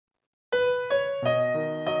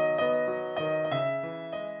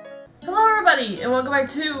everybody, and welcome back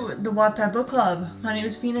to the Wattpad Book Club. My name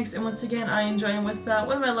is Phoenix, and once again I am joined with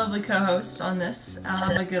one of my lovely co-hosts on this,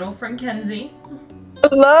 my good old friend Kenzie.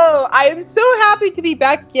 Hello! I am so happy to be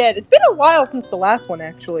back again. It's been a while since the last one,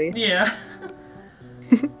 actually. Yeah.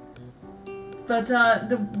 But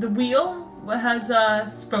the wheel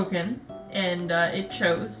has spoken, and it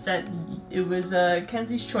chose that it was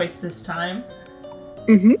Kenzie's choice this time.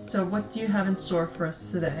 So what do you have in store for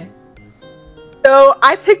us today? So,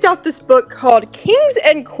 I picked out this book called Kings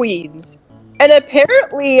and Queens. And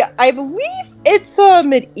apparently, I believe it's a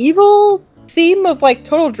medieval theme of, like,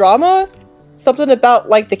 total drama. Something about,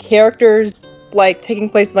 like, the characters, like, taking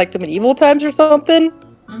place in, like, the medieval times or something.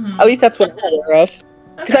 At least that's what I read.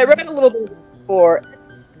 Because I read it a little bit before. I'm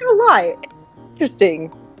not gonna lie. It's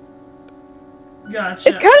interesting. Gotcha.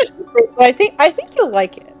 It's kind of different, but I think you'll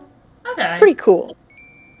like it. Okay. Pretty cool.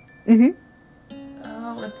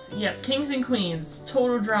 Let's see. Yeah, Kings and Queens,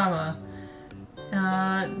 total drama.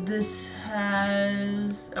 This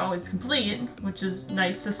has... Oh, it's complete, which is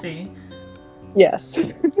nice to see.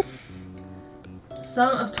 Yes.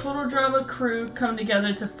 Some of Total Drama crew come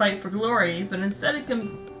together to fight for glory, but instead of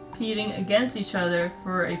competing against each other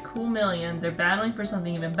for a cool million, they're battling for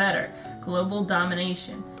something even better. Global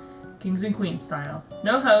domination. Kings and Queens style.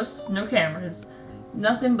 No hosts, no cameras.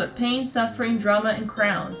 Nothing but pain, suffering, drama, and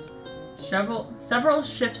crowns. Several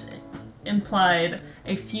ships implied,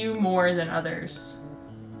 a few more than others.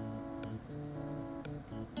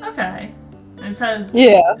 Okay. This has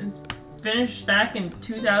it's finished back in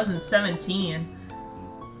 2017.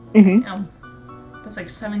 Now, that's like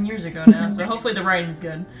 7 years ago now, so hopefully the writing's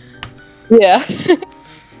good. Yeah.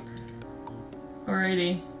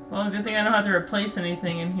 Alrighty. Well, good thing I don't have to replace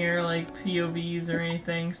anything in here, like POVs or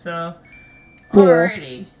anything, so...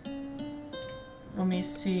 Alrighty. Let me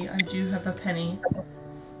see, I do have a penny.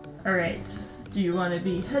 Alright. Do you want to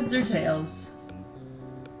be heads or tails?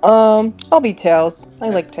 I'll be tails. I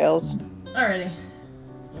like tails. Alrighty.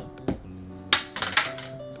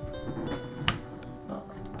 Oh,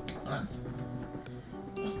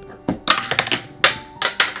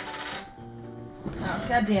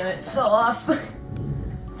 god damn it, it fell off.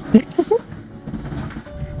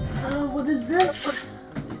 What is this?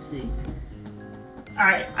 Let me see.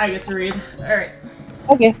 Alright, I get to read. Alright.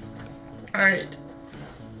 Okay. Alright.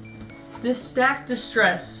 Stack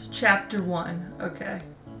Distress, Chapter 1. Okay.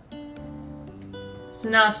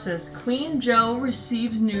 Synopsis. Queen Jo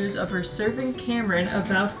receives news of her servant Cameron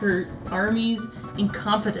about her army's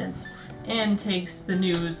incompetence and takes the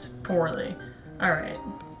news poorly. Alright.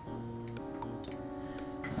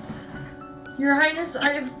 Your Highness,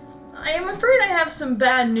 I am afraid I have some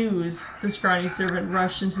bad news. The scrawny servant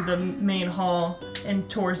rushed into the main hall and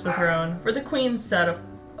towards the throne, where the queen sat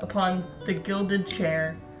upon the gilded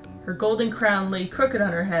chair. Her golden crown lay crooked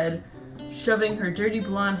on her head, shoving her dirty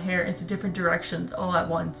blonde hair into different directions all at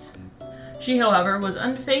once. She, however, was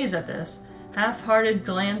unfazed at this, half-hearted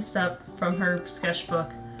glanced up from her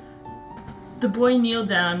sketchbook. The boy kneeled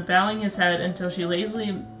down, bowing his head until she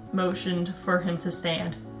lazily motioned for him to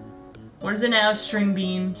stand. "What is it now, string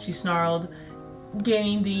bean?" she snarled,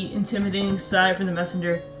 gaining the intimidating sigh from the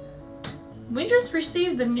messenger. "We just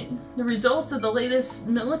received the results of the latest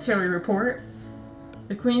military report."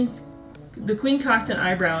 The queen cocked an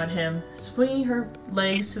eyebrow at him, swinging her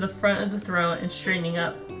legs to the front of the throne and straightening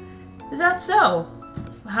up. "Is that so?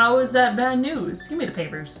 How is that bad news? Give me the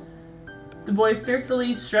papers." The boy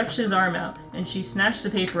fearfully stretched his arm out, and she snatched the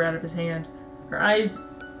paper out of his hand. Her eyes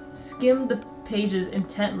skimmed the pages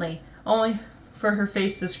intently, only for her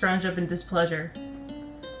face to scrunch up in displeasure.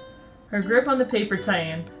 Her grip on the paper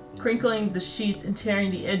tightened, crinkling the sheets and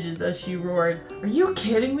tearing the edges as she roared, "Are you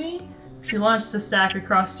kidding me?" She launched the sack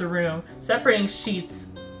across the room, separate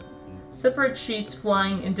sheets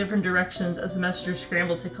flying in different directions as the messenger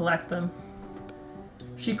scrambled to collect them.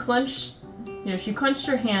 She clenched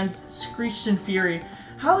her hands, screeched in fury.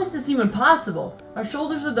 "How is this even possible? Our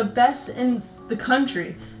soldiers are the best in the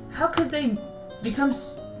country. How could they become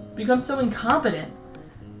so incompetent?"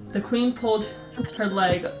 The queen pulled her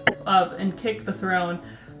leg up and kicked the throne,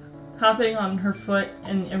 hopping on her foot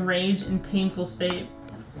in a rage and painful state.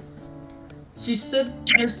 She stood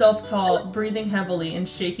herself tall, breathing heavily and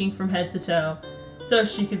shaking from head to toe, so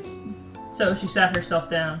she sat herself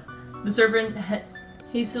down. The servant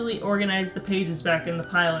hastily organized the pages back in the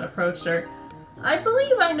pile and approached her. "I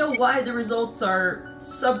believe I know why the results are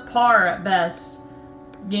subpar at best."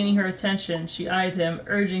 Gaining her attention, she eyed him,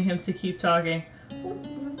 urging him to keep talking.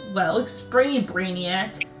 "Well, explain,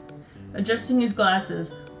 Brainiac." Adjusting his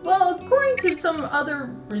glasses. "Well, according to some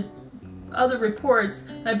other reports,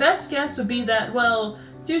 my best guess would be that, well,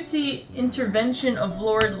 due to the intervention of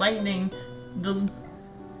Lord Lightning,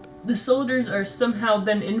 The soldiers are somehow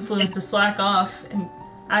been influenced to slack off and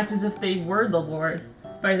act as if they were the Lord.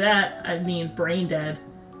 By that, I mean brain dead.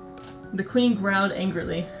 The Queen growled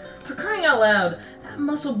angrily. For crying out loud, that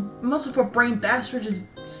muscle-for brain bastard is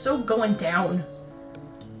so going down.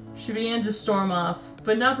 She began to storm off,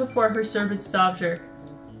 but not before her servant stopped her.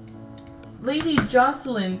 Lady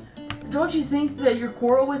Jocelyn, don't you think that your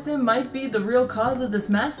quarrel with him might be the real cause of this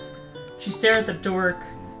mess? She stared at the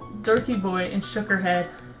dorky boy and shook her head.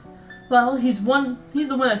 Well, he's the one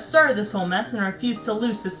that started this whole mess and refused to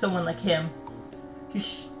lose to someone like him.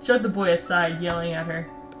 She shoved the boy aside, yelling at her.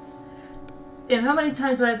 And how many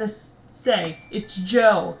times do I have to say, it's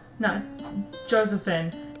Joe, not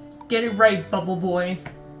Josephine. Get it right, bubble boy.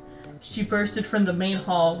 She bursted from the main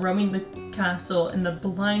hall, roaming the castle in the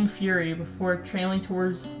blind fury before trailing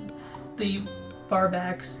towards the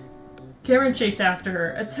barbacks. Cameron chased after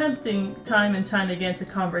her, attempting time and time again to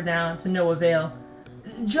calm her down, to no avail.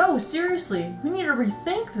 Joe, seriously, we need to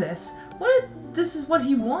rethink this. What if this is what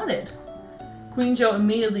he wanted? Queen Joe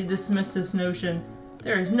immediately dismissed this notion.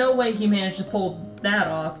 There is no way he managed to pull that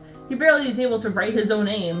off. He barely is able to write his own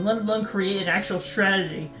aim, let alone create an actual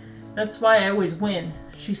strategy. That's why I always win.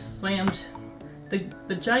 She slammed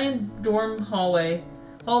the giant dorm hall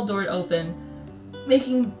door open,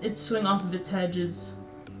 making it swing off of its hedges.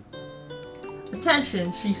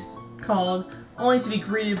 Attention, she called, only to be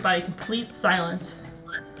greeted by complete silence.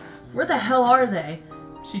 Where the hell are they?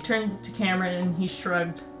 She turned to Cameron and he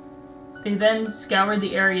shrugged. They then scoured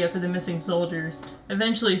the area for the missing soldiers,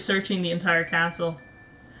 eventually searching the entire castle.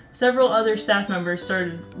 Several other staff members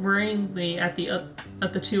started worryingly at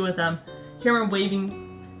the two of them, Cameron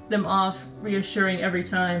waving them off, reassuring every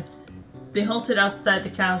time. They halted outside the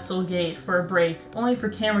castle gate for a break, only for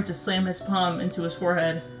Cameron to slam his palm into his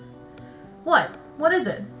forehead. What? What is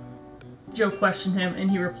it? Joe questioned him,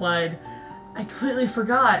 and he replied, I completely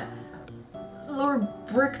forgot. Lord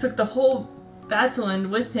Brick took the whole battalion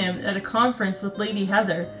with him at a conference with Lady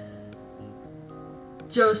Heather.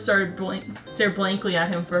 Joe stared blankly at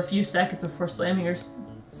him for a few seconds before slamming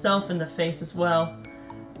herself in the face as well.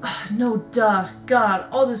 No duh. God,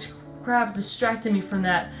 all this crap distracted me from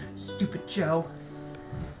that. Stupid Joe.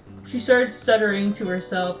 She started stuttering to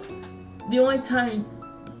herself. The only time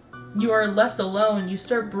you are left alone, you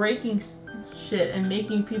start breaking shit and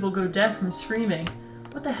making people go deaf from screaming.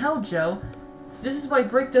 What the hell, Joe? This is why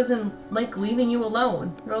Brick doesn't like leaving you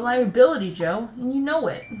alone. You're a liability, Joe, and you know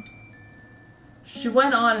it. She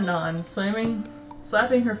went on and on, slapping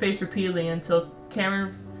her face repeatedly until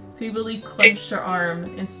Cameron feebly clenched her arm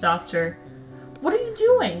and stopped her. What are you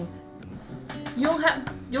doing?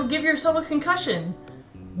 You'll give yourself a concussion.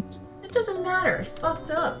 It doesn't matter. I fucked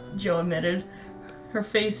up, Joe admitted, her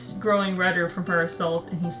face growing redder from her assault,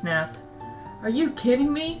 and he snapped. Are you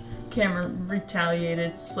kidding me? Cameron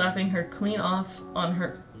retaliated, slapping her clean off on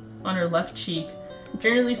her left cheek.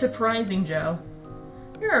 Generally surprising, Joe.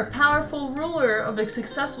 You're a powerful ruler of a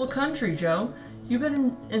successful country, Joe. You've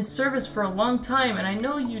been in service for a long time, and I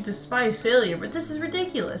know you despise failure, but this is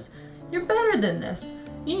ridiculous. You're better than this.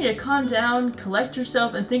 You need to calm down, collect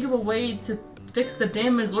yourself, and think of a way to fix the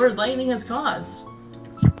damage Lord Lightning has caused.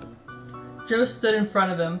 Joe stood in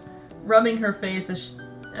front of him, rubbing her face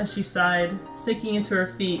as she sighed, sinking into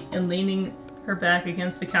her feet and leaning her back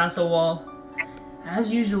against the castle wall.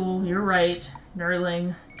 As usual, you're right,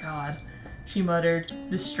 Nurling. God, she muttered,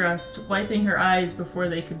 distressed, wiping her eyes before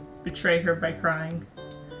they could betray her by crying.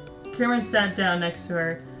 Cameron sat down next to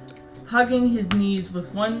her, hugging his knees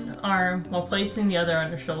with one arm while placing the other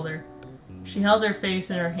on her shoulder. She held her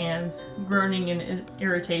face in her hands, groaning in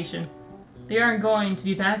irritation. They aren't going to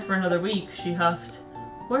be back for another week, she huffed.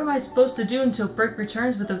 What am I supposed to do until Brick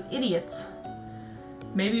returns with those idiots?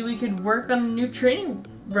 Maybe we could work on a new training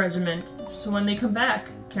regiment so when they come back,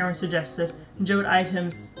 Cameron suggested, and Joe eyed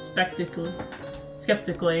him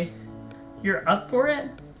skeptically. You're up for it?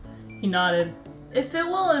 He nodded. If it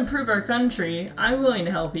will improve our country, I'm willing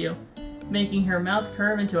to help you, making her mouth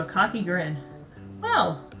curve into a cocky grin.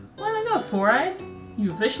 Well, why not go, Four Eyes?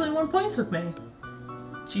 You officially won points with me.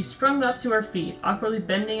 She sprung up to her feet, awkwardly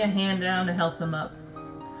bending a hand down to help him up.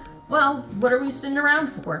 Well, what are we sitting around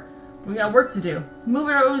for? We got work to do. Move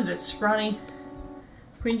it or lose it, scrawny.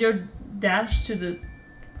 Queen Joe dashed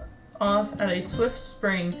off at a swift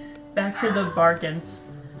spring back to the bargains,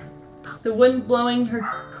 the wind blowing her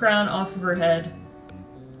crown off of her head.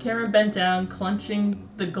 Cameron bent down, clenching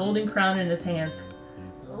the golden crown in his hands.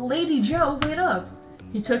 Lady Joe, wait up!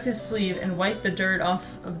 He took his sleeve and wiped the dirt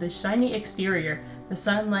off of the shiny exterior, the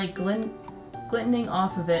sunlight glinting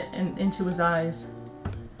off of it and into his eyes.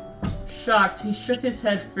 Shocked, he shook his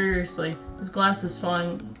head furiously, his glasses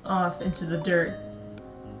falling off into the dirt.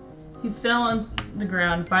 He fell on the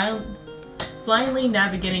ground, blindly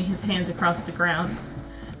navigating his hands across the ground.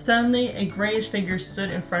 Suddenly, a grayish figure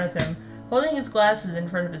stood in front of him, holding his glasses in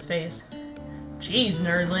front of his face. "Geez,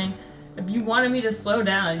 nerdling, if you wanted me to slow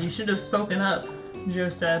down, you should have spoken up," Joe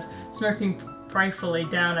said, smirking pridefully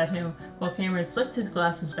down at him while Cameron slipped his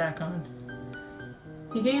glasses back on.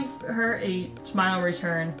 He gave her a smile in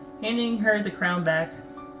return, handing her the crown back.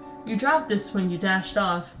 "You dropped this when you dashed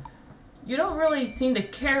off. You don't really seem to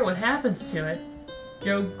care what happens to it."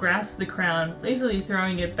 Joe grasped the crown, lazily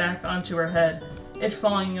throwing it back onto her head, it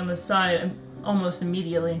falling on the side almost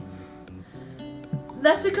immediately.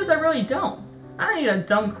 "That's because I really don't. I don't need a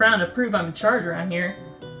dumb crown to prove I'm in charge around here.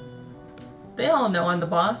 They all know I'm the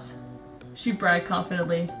boss," she bragged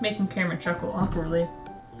confidently, making Cameron chuckle awkwardly.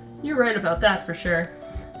 "You're right about that for sure.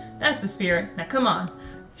 That's the spirit. Now come on,"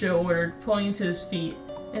 Joe ordered, pulling him to his feet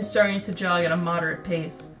and starting to jog at a moderate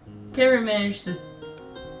pace. Cameron managed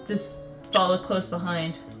to follow close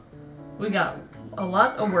behind. "We got a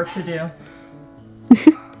lot of work to do."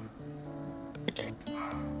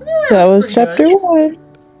 That was chapter 1.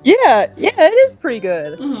 Yeah, it is pretty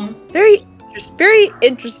good. Mm-hmm. Very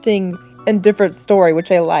interesting and different story,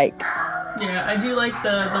 which I like. Yeah, I do like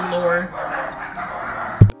the lore.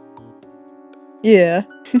 Yeah.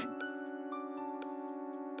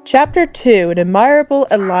 Chapter 2, An Admirable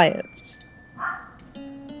Alliance.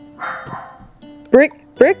 Brick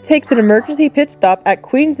takes an emergency pit stop at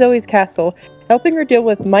Queen Zoe's castle, helping her deal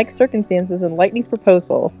with Mike's circumstances and Lightning's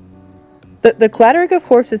proposal. The clattering of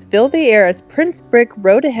horses filled the air as Prince Brick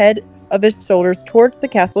rode ahead of his shoulders towards the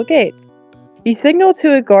castle gates. He signaled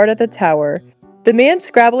to a guard at the tower, the man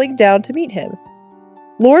scrabbling down to meet him.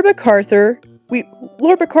 Lord MacArthur, we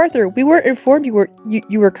weren't informed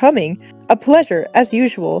you were coming. A pleasure, as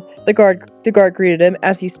usual," the guard greeted him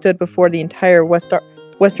as he stood before the entire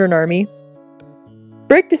Western army.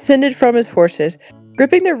 Brick descended from his horses,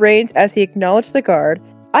 gripping the reins as he acknowledged the guard.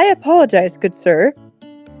 "I apologize, good sir.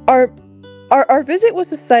 Our visit was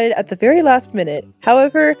decided at the very last minute.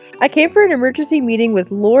 However, I came for an emergency meeting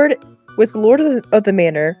with Lord of the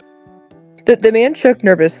Manor." The man shook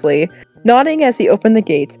nervously, nodding as he opened the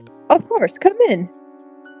gates. "Of course, come in."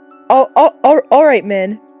 All right,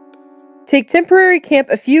 men. Take temporary camp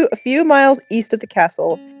a few miles east of the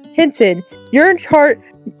castle. Hinton, you're in charge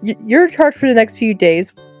for the next few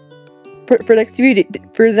days. For the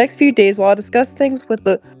next few days, while I discuss things with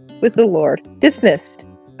the Lord. Dismissed.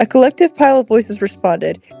 A collective pile of voices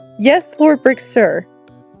responded, "Yes, Lord Brick, sir,"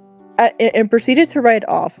 and proceeded to ride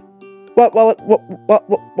off. While a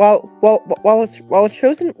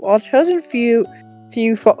chosen few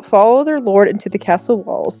follow their lord into the castle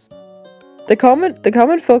walls. The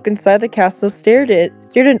common folk inside the castle stared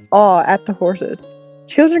in awe at the horses,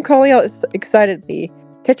 children calling out excitedly,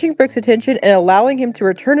 catching Brick's attention and allowing him to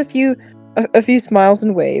return a few smiles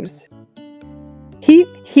and waves.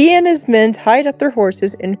 He and his men tied up their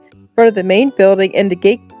horses in front of the main building, and the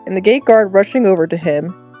gate guard rushing over to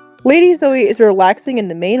him. "Lady Zoe is relaxing in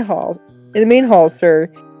the main hall, sir,"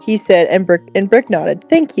 he said, and Brick nodded.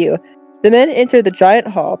 "Thank you." The men entered the giant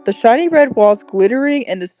hall, the shiny red walls glittering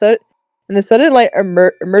and the sudden light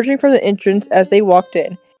emerging from the entrance as they walked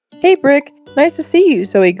in. "Hey, Brick, nice to see you,"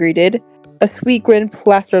 Zoe greeted, a sweet grin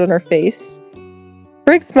plastered on her face.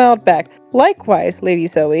 Brick smiled back. "Likewise, Lady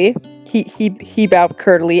Zoe." He bowed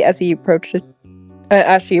courteously as she approached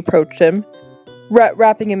him,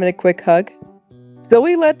 wrapping him in a quick hug.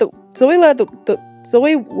 Zoe led the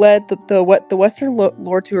Western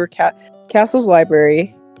Lord to her castle's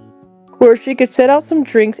library, where she could set out some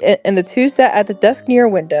drinks, and the two sat at the desk near a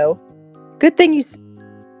window. Good thing you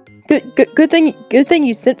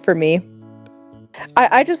sent for me.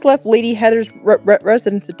 I just left Lady Heather's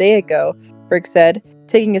residence a day ago," Brick said,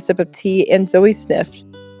 taking a sip of tea, and Zoe sniffed.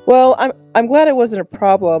 "Well, I'm glad it wasn't a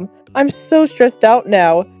problem. I'm so stressed out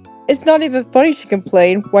now. It's not even funny," she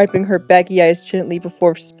complained, wiping her baggy eyes gently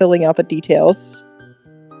before spilling out the details.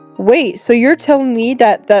 "Wait, so you're telling me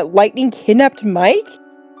that Lightning kidnapped Mike?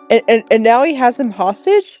 And now he has him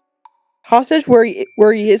hostage? Hostage where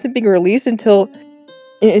he isn't being released until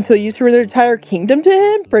you surrender the entire kingdom to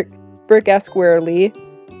him?" Brick asked wearily,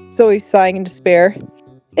 Zoe sighing in despair.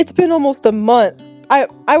 "It's been almost a month. I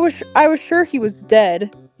was sure he was dead.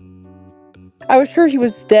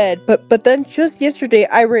 But then just yesterday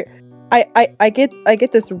I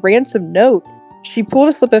get this ransom note." She pulled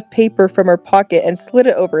a slip of paper from her pocket and slid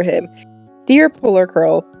it over him. "Dear Polar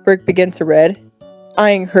Girl," Brick began to read,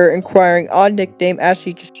 eyeing her inquiring odd nickname as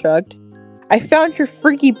she just shrugged. "I found your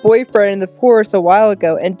freaky boyfriend in the forest a while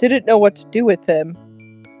ago and didn't know what to do with him.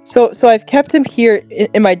 So I've kept him here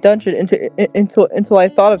in my dungeon until I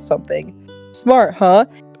thought of something. Smart, huh?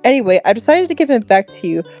 Anyway, I decided to give him back to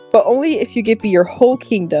you, but only if you give me your whole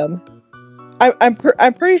kingdom. I'm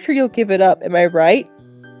pretty sure you'll give it up. Am I right?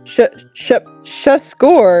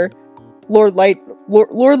 Score, Lord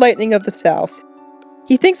Lightning of the South.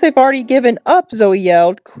 He thinks I've already given up. Zoe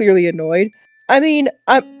yelled, clearly annoyed. I mean,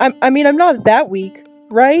 I'm not that weak,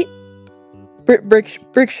 right?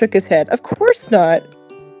 Brick shook his head. Of course not.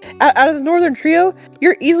 Out of the Northern Trio,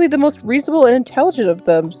 you're easily the most reasonable and intelligent of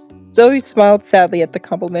them. Zoe smiled sadly at the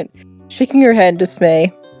compliment, shaking her head in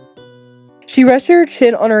dismay. She rested her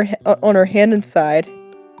chin on her hand and sighed.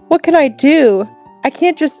 What can I do? I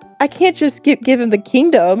can't just give him the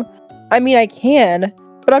kingdom. I mean, I can,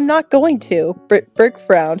 but I'm not going to. Brick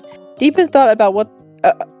frowned, deep in thought about what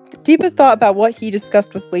he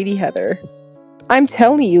discussed with Lady Heather. I'm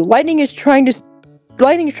telling you, Lightning is trying to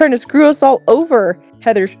screw us all over.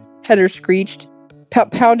 Heather screeched,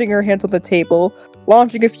 pounding her hands on the table,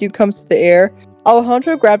 launching a few crumbs to the air.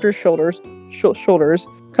 Alejandro grabbed her shoulders,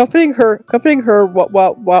 comforting her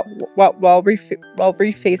while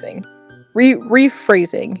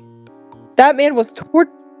rephrasing. That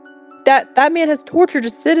man has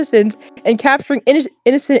tortured citizens and capturing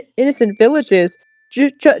innocent villages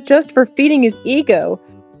just for feeding his ego.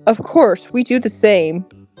 Of course, we do the same,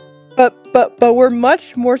 but we're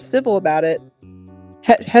much more civil about it.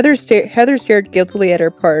 Heather stared guiltily at her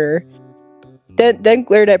partner, then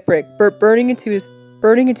glared at Brick, burning into his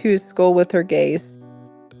skull with her gaze.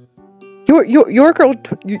 Your girl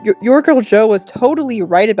Joe was totally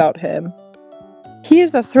right about him. He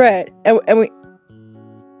is a threat, and we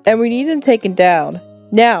need him taken down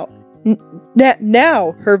now.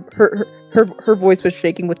 Now, her voice was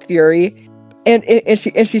shaking with fury, and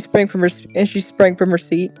she sprang from her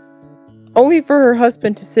seat, only for her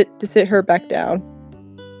husband to sit her back down.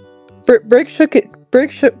 Brick shook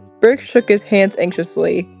his hands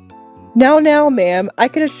anxiously. Now, ma'am, I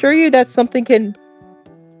can assure you that something can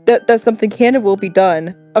and will be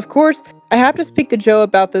done. Of course, I have to speak to Joe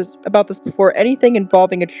about this before anything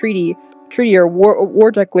involving a treaty or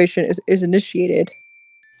war declaration is initiated.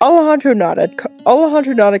 Alejandro nodded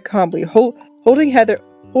calmly, holding Heather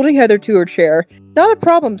to her chair. Not a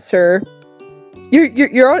problem, sir.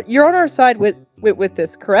 You're on our side with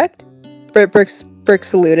this, correct? Brick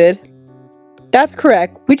saluted. That's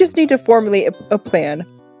correct. We just need to formulate a plan.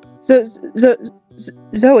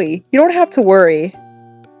 Zoe, you don't have to worry.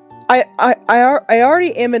 I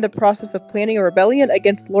already am in the process of planning a rebellion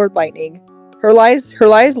against Lord Lightning. Her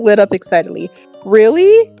eyes lit up excitedly.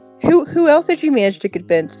 Really? Who else did you manage to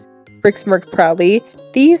convince? Brick smirked proudly.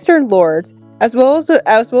 The Eastern Lords, as well as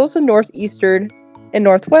the Northeastern and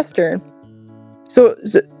Northwestern. So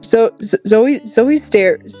Zoe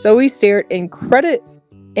stared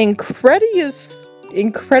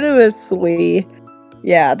incredulously.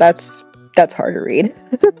 Yeah, that's hard to read.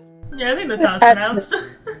 Yeah, I think that's how it's pronounced.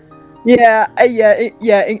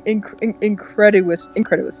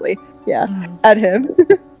 Incredulously. Yeah, at him.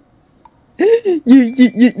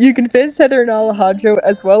 You convinced Heather and Alejandro,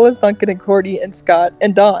 as well as Duncan and Courtney and Scott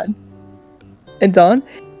and Don. And Don?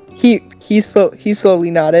 He slowly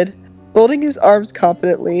nodded, folding his arms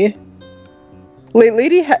confidently.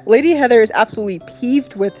 Lady Heather is absolutely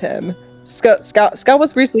peeved with him. Scott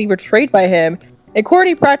was recently betrayed by him, and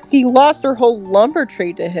Courtney practically lost her whole lumber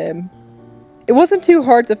trade to him. It wasn't too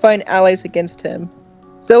hard to find allies against him.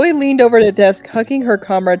 Zoe leaned over the desk, hugging her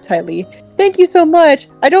comrade tightly. Thank you so much.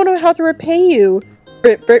 I don't know how to repay you.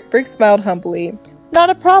 Brick smiled humbly.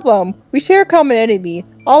 Not a problem. We share a common enemy,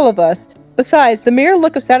 all of us. Besides, the mere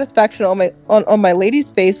look of satisfaction on my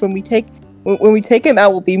lady's face when we take him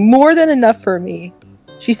out will be more than enough for me.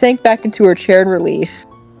 She sank back into her chair in relief.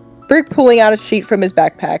 Brick pulling out a sheet from his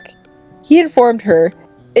backpack. He informed her,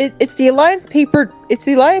 It's the alliance paper. It's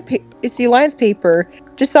the alliance paper.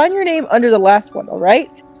 Just sign your name under the last one, all right?"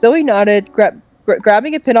 Zoe nodded,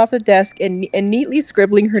 grabbing a pen off the desk and neatly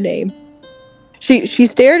scribbling her name. She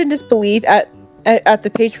stared in disbelief at the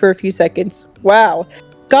page for a few seconds. Wow,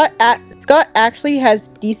 Scott actually has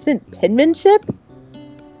decent penmanship.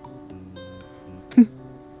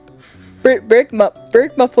 Brick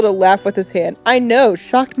muffled a laugh with his hand. I know,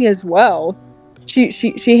 shocked me as well.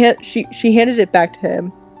 She handed it back to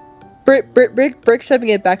him. Brick shoving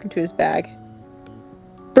it back into his bag.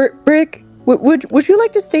 Brick, would you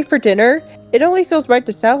like to stay for dinner? It only feels right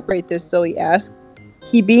to celebrate this, Zoe asked.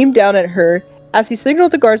 He beamed down at her as he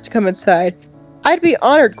signaled the guards to come inside. I'd be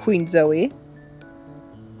honored, Queen Zoe.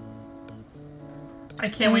 I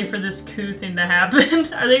can't wait for this coup thing to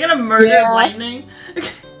happen. Are they gonna murder Lightning?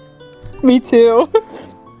 Me too.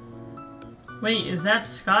 Wait, is that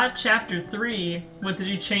Scott Chapter 3? What, did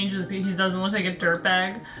he change his... He doesn't look like a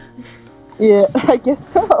dirtbag? Yeah, I guess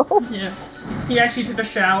so. Yeah. He actually took a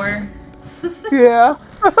shower. Yeah.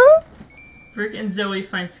 Rick and Zoe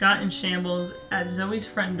find Scott in shambles at Zoe's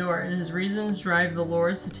front door, and his reasons drive the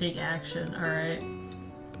lords to take action. Alright.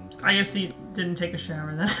 I guess he didn't take a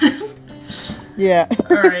shower then. Yeah.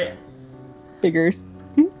 Alright. Figures.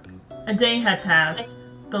 A day had passed.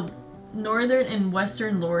 The northern and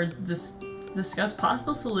western lords discussed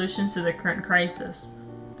possible solutions to the current crisis.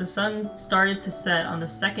 The sun started to set on the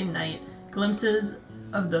second night, glimpses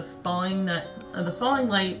of the falling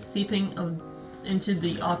light seeping into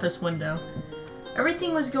the office window.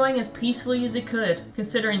 Everything was going as peacefully as it could,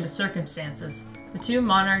 considering the circumstances. The two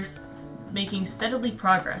monarchs making steadily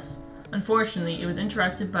progress. Unfortunately, it was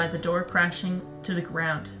interrupted by the door crashing to the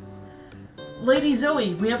ground. Lady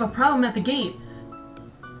Zoe, we have a problem at the gate!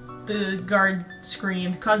 The guard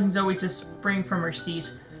screamed, causing Zoe to spring from her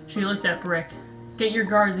seat. She looked at Brick. Get your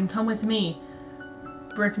guards and come with me.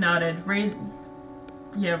 Brick nodded,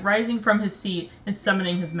 rising from his seat and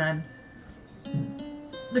summoning his men.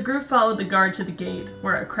 The group followed the guard to the gate,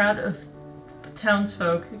 where a crowd of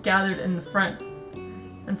townsfolk gathered in front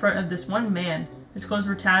of this one man. His clothes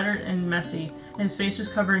were tattered and messy, and his face was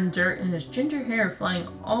covered in dirt and his ginger hair flying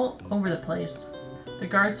all over the place. The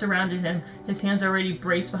guards surrounded him, his hands already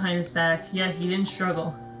braced behind his back, yet he didn't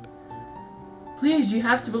struggle. Please, you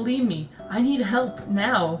have to believe me. I need help,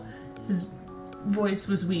 now. His voice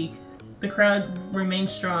was weak. The crowd remained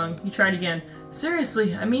strong. He tried again.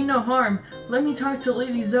 Seriously, I mean no harm. Let me talk to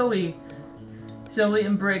Lady Zoe. Zoe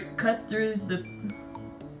and Brick cut through the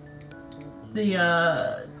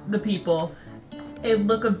people. A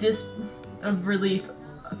look of relief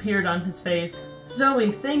appeared on his face.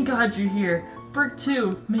 Zoe, thank God you're here. Brick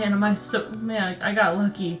too. Man, I got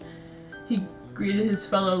lucky. He greeted his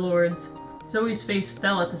fellow lords. Zoe's face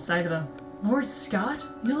fell at the sight of him. Lord Scott?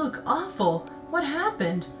 You look awful. What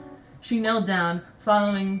happened? She knelt down,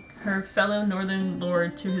 following her fellow northern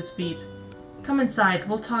lord to his feet. Come inside,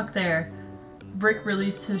 we'll talk there. Brick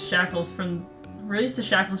released the shackles from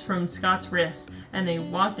Scott's wrists, and they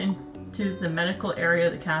walked into the medical area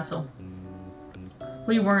of the castle.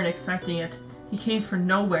 We weren't expecting it. He came from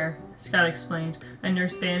nowhere, Scott explained. A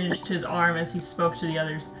nurse bandaged his arm as he spoke to the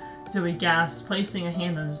others. Zoe gasped, placing a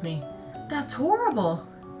hand on his knee. That's horrible!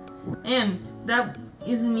 And that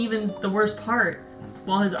isn't even the worst part.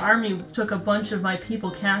 While his army took a bunch of my people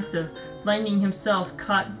captive, Lightning himself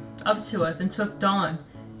caught up to us and took Dawn.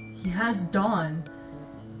 He has Dawn.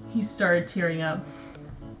 He started tearing up.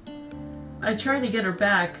 I tried to get her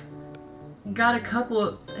back. Got a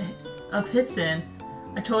couple of hits in.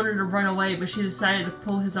 I told her to run away, but she decided to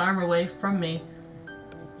pull his arm away from me.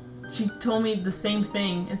 She told me the same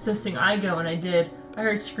thing, insisting I go, and I did. I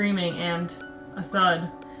heard screaming and a thud,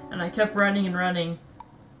 and I kept running and running.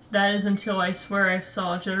 That is until I swear I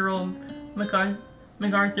saw General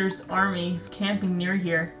MacArthur's army camping near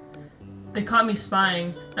here. They caught me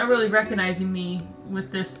spying, not really recognizing me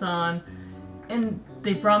with this on, and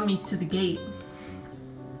they brought me to the gate.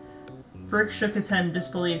 Brick shook his head in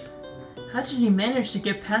disbelief. How did he manage to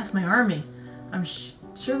get past my army? I'm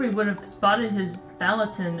sure we would have spotted his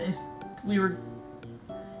Balaton if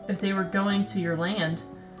they were going to your land,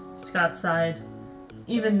 Scott sighed.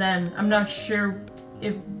 Even then, I'm not sure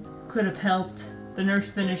it could have helped. The nurse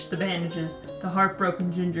finished the bandages, the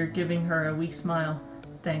heartbroken Ginger giving her a weak smile.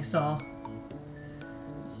 Thanks all.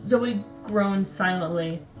 Zoe groaned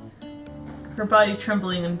silently, her body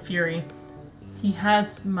trembling in fury. He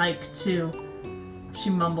has Mike too, she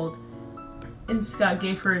mumbled. And Scott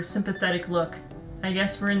gave her a sympathetic look. I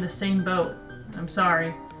guess we're in the same boat. I'm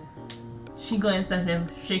sorry. She glanced at him,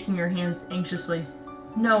 shaking her hands anxiously.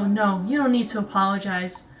 No, you don't need to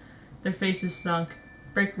apologize. Their faces sunk.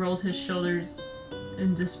 Brick rolled his shoulders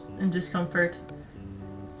in discomfort.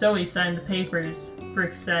 Zoe signed the papers,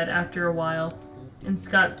 Brick said after a while, and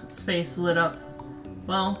Scott's face lit up.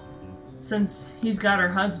 Well, since he's got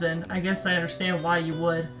her husband, I guess I understand why you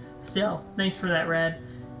would. Still, thanks for that, Red,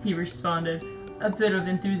 he responded, a bit of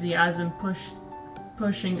enthusiasm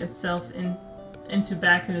pushing itself into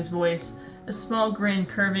back in his voice, a small grin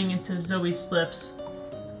curving into Zoe's lips.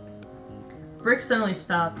 Brick suddenly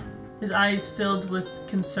stopped, his eyes filled with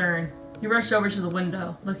concern. He rushed over to the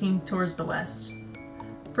window, looking towards the west.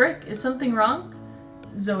 Brick, is something wrong?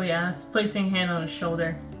 Zoe asked, placing a hand on his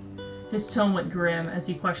shoulder. His tone went grim as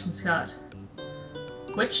he questioned Scott.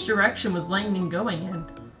 Which direction was Lightning going in?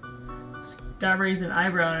 Scott raised an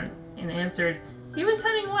eyebrow and answered, he was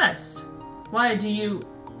heading west. Why do you...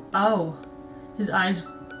 Oh. His eyes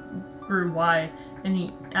grew wide, and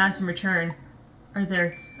he asked in return, Are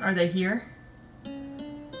they here?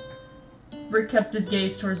 Rick kept his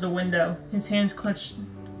gaze towards the window, his hands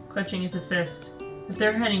clutching into fist. If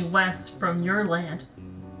they're heading west from your land,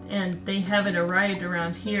 and they haven't arrived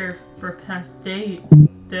around here for a past day,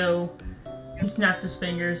 though, he snapped his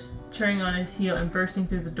fingers, turning on his heel and bursting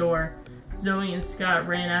through the door. Zoe and Scott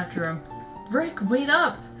ran after him. Rick, wait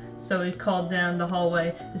up! Zoe called down the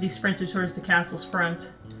hallway as he sprinted towards the castle's front.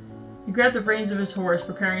 He grabbed the reins of his horse,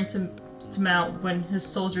 preparing to mount when his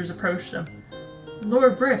soldiers approached him.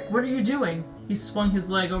 Lord Brick, what are you doing? He swung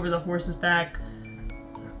his leg over the horse's back,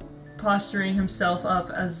 posturing himself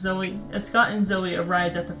up as Scott and Zoe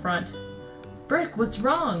arrived at the front. Brick, what's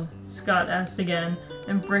wrong? Scott asked again,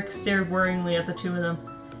 and Brick stared worryingly at the two of them.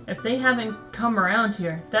 If they haven't come around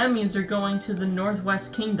here, that means they're going to the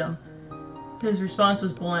Northwest Kingdom. His response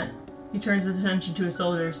was blunt. He turned his attention to his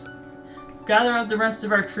soldiers. Gather up the rest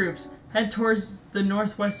of our troops. Head towards the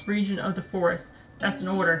northwest region of the forest. That's an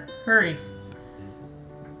order. Hurry.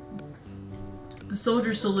 The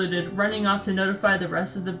soldiers saluted, running off to notify the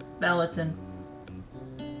rest of the Balaton.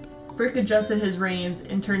 Brick adjusted his reins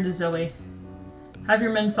and turned to Zoe. Have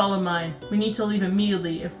your men follow mine. We need to leave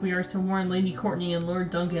immediately if we are to warn Lady Courtney and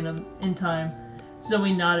Lord Duncan in time.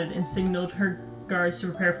 Zoe nodded and signaled her guards to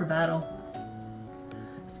prepare for battle.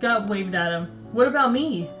 Scott waved at him. What about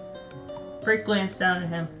me? Brick glanced down at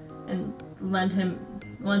him and lent him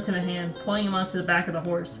a hand, pulling him onto the back of the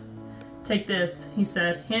horse. Take this, he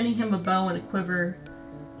said, handing him a bow and a quiver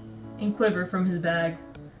from his bag.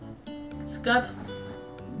 Scott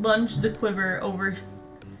lunged the quiver over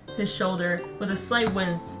his shoulder with a slight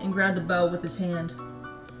wince and grabbed the bow with his hand.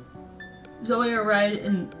 Zoe arrived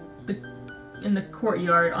in the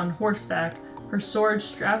courtyard on horseback, her sword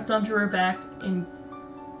strapped onto her back and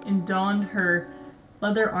donned her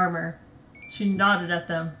leather armor. She nodded at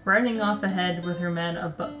them, riding off ahead with her men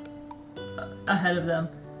ahead of them.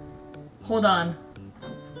 Hold on.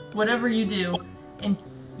 Whatever you do, and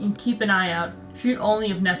keep an eye out. Shoot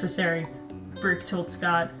only if necessary, Brick told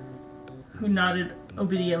Scott, who nodded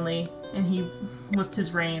obediently, and he whipped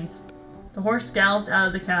his reins. The horse galloped out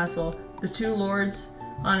of the castle. The two lords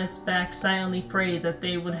on its back silently prayed that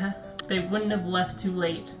they wouldn't have left too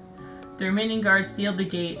late. The remaining guards sealed the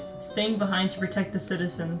gate, staying behind to protect the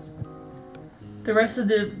citizens. The rest of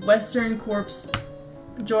the Western Corps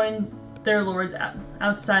joined their lords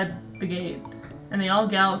outside the gate, and they all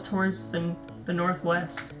galloped towards the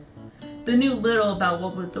northwest. They knew little about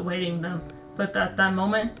what was awaiting them, but at that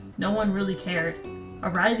moment, no one really cared.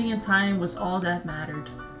 Arriving in time was all that mattered.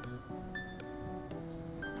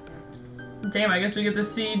 Damn, I guess we get to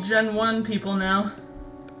see Gen 1 people now.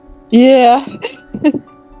 Yeah.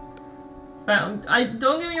 Don't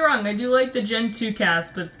get me wrong, I do like the Gen 2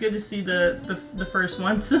 cast, but it's good to see the first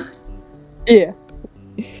ones. Yeah.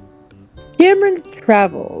 Cameron's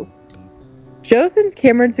travels. Joe sends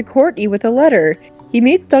Cameron to Courtney with a letter. He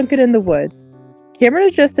meets Duncan in the woods. Cameron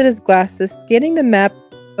adjusted his glasses, scanning the map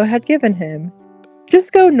Joe had given him.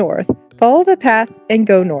 Just go north. Follow the path and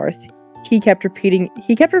go north. He kept repeating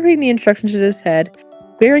the instructions in his head,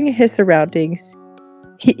 glaring at his surroundings.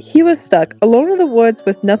 He was stuck, alone in the woods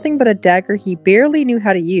with nothing but a dagger he barely knew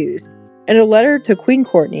how to use, and a letter to Queen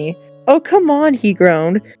Courtney. Oh, come on, he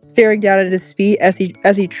groaned, staring down at his feet as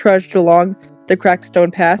he trudged along the cracked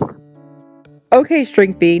stone path. Okay,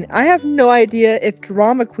 String Bean, I have no idea if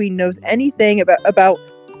Drama Queen knows anything about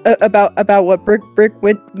what Brick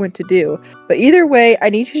went to do, but either way, I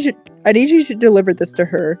need you to deliver this to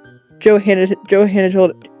her. Joe handed him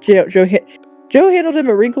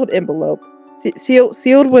a wrinkled envelope,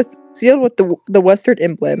 sealed with the Western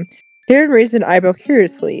emblem. Karen raised an eyebrow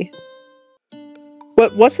curiously.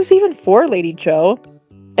 What's this even for, Lady Joe?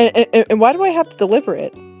 And why do I have to deliver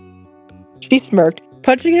it? She smirked,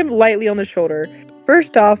 punching him lightly on the shoulder.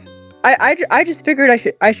 First off, I just figured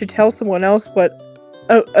I should tell someone else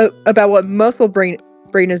about what Muscle Brain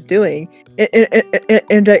is doing,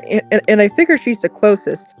 and I figure she's the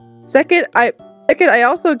closest. Second, I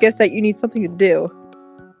also guess that you need something to do.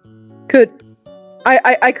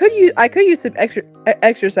 I could use some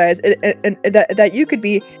exercise, and that you could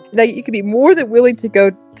be more than willing to go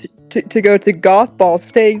to Goth Ball,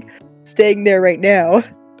 staying there right now.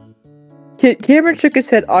 Cameron shook his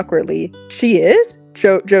head awkwardly. She is?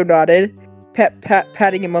 Joe nodded,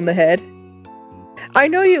 patting him on the head. I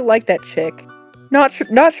know you like that chick. Not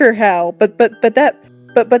sure how, but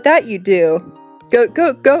that you do. Go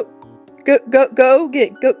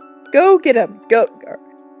get him.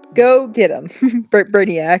 Go get him.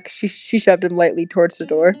 Brainiac. She shoved him lightly towards the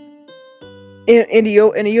door. And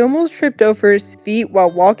he almost tripped over his feet while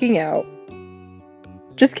walking out.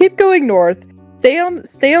 Just keep going north. Stay on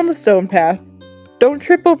the stone path. Don't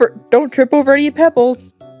trip over any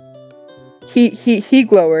pebbles. He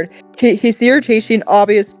glowered, his irritation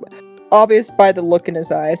obvious by the look in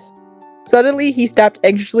his eyes. Suddenly, he stopped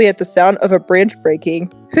anxiously at the sound of a branch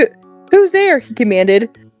breaking. Who's there? He commanded,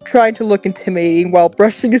 trying to look intimidating while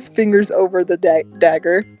brushing his fingers over the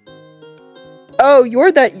dagger. Oh,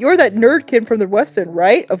 you're that nerd kid from the West End,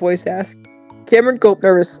 right? A voice asked. Cameron gulped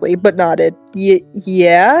nervously, but nodded.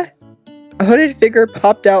 Yeah? A hooded figure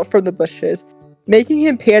popped out from the bushes, making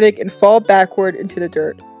him panic and fall backward into the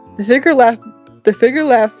dirt. The figure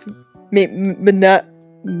laughed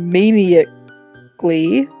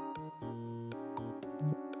maniacally,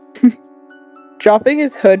 dropping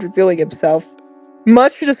his hood, revealing himself.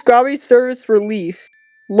 Much to Scrobby's service relief.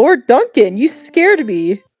 Lord Duncan, you scared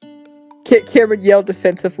me! Cameron yelled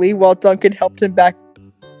defensively while Duncan helped him back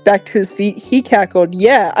to his feet. He cackled,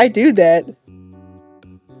 yeah, I do that.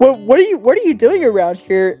 What are you doing around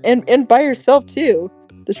here? And by yourself too?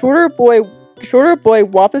 The shorter boy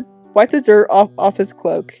wiped the dirt off his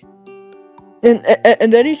cloak.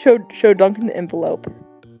 And then he showed Duncan the envelope.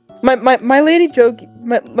 My lady Jo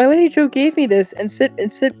gave me this and sent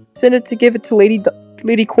it to give it to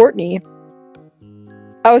Lady Courtney.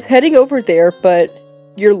 I was heading over there, but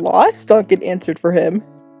you're lost? Duncan answered for him,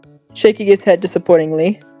 shaking his head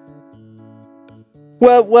disappointingly.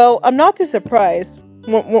 Well, I'm not too surprised.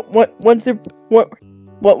 Want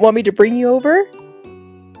me to bring you over?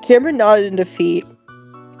 Cameron nodded in defeat,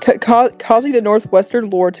 causing the Northwestern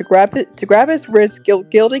Lord to grab his wrist,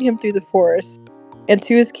 guiding him through the forest and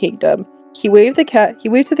to his kingdom. He waved to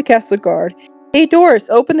the castle guard. Hey, Doris,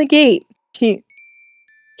 open the gate. He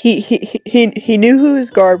knew who his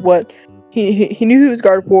guard he knew who his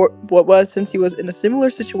guard was since he was in a similar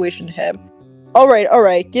situation to him. All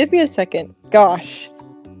right, give me a second. Gosh.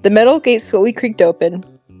 The metal gate slowly creaked open,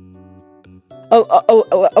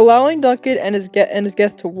 allowing Duncan and his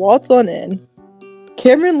guest to waltz on in.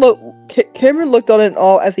 Cameron looked on in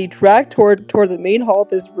awe as he dragged toward the main hall of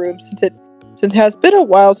his room, since it has been a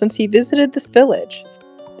while since he visited this village.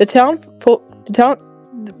 The townfolk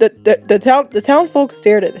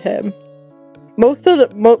stared at him, most of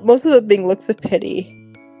them being looks of pity.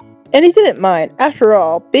 And he didn't mind. After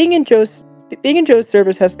all, being in Joe's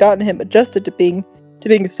service has gotten him adjusted to being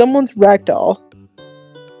someone's ragdoll.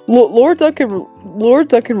 Lord Duncan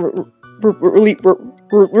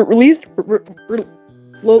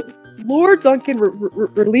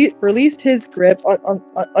released his grip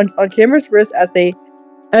on Cameron's wrist as they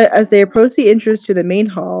approached the entrance to the main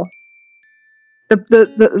hall.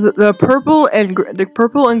 The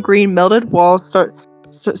purple and green melted walls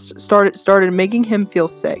started making him feel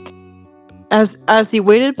sick. As he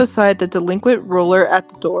waited beside the delinquent ruler at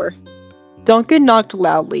the door, Duncan knocked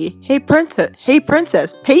loudly. Hey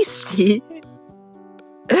princess, Pasty!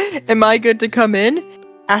 Am I good to come in?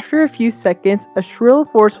 After a few seconds, a shrill,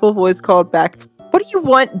 forceful voice called back, What do you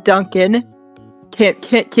want, Duncan?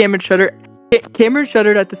 Cameron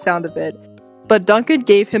shuddered at the sound of it, but Duncan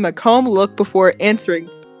gave him a calm look before answering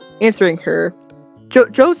her.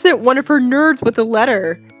 Jo sent one of her nerds with a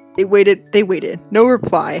letter. They waited. No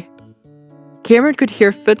reply. Cameron could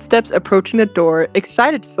hear footsteps approaching the door,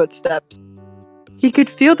 excited footsteps. He could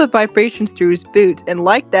feel the vibrations through his boots, and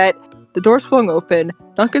like that, the door swung open.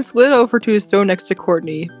 Duncan slid over to his throne next to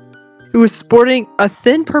Courtney, who was sporting a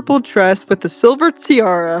thin purple dress with a silver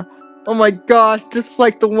tiara. Oh my gosh, just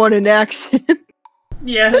like the one in action.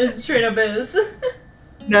 Yeah, it straight up is.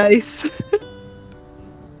 Nice.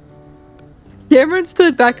 Cameron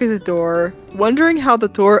stood back at the door, wondering how the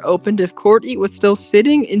door opened if Courtney was still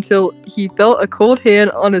sitting, until he felt a cold hand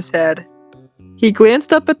on his head. He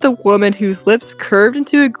glanced up at the woman whose lips curved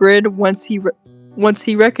into a grin once he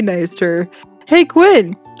recognized her. Hey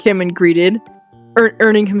Gwen, Cameron greeted,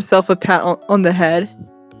 earning himself a pat on the head.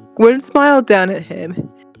 Gwen smiled down at him.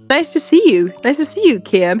 Nice to see you,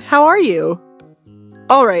 Cam. How are you?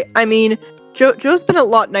 Alright, I mean, Joe's been a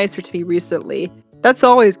lot nicer to me recently. That's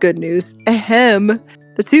always good news. Ahem.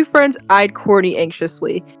 The two friends eyed Courtney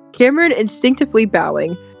anxiously, Cameron instinctively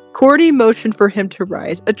bowing. Courtney motioned for him to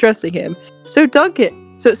rise, addressing him. So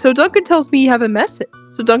Duncan tells me you have a message.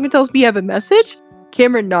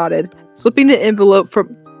 Cameron nodded, slipping the envelope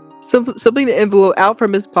out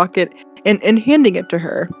from his pocket and handing it to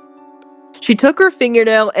her. She took her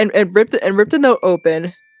fingernail and ripped the note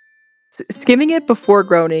open, skimming it before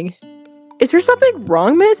groaning. Is there something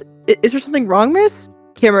wrong, miss?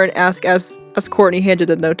 Cameron asked as Courtney handed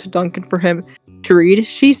a note to Duncan for him to read.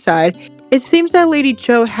 She sighed. It seems that Lady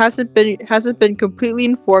Jo hasn't been completely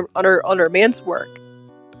informed on her man's work.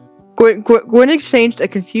 Gwen exchanged a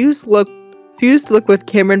confused look with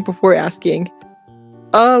Cameron before asking,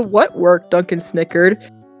 what work? Duncan snickered.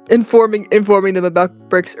 informing them about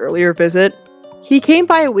Brick's earlier visit. He came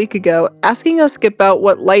by a week ago, asking us about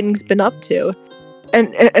what Lightning's been up to,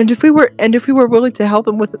 and if we were willing to help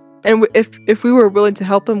him with if we were willing to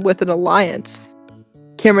help him with an alliance.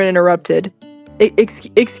 Cameron interrupted.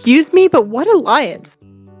 Excuse me, but what alliance?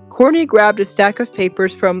 Courtney grabbed a stack of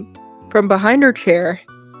papers from behind her chair,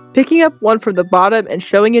 picking up one from the bottom and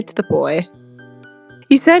showing it to the boy.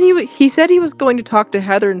 He said he was going to talk to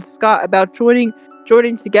Heather and Scott about joining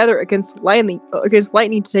together against Lightning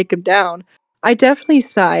to take him down. I definitely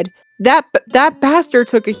sighed. That bastard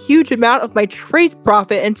took a huge amount of my trace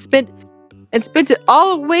profit and spent it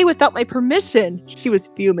all away without my permission. She was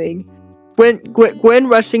fuming. Gwen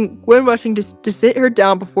rushing to sit her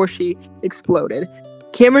down before she exploded.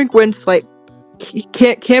 Cameron grinned slightly.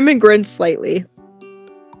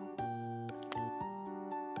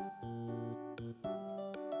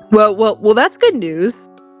 Well, that's good news.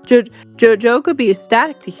 Joe could be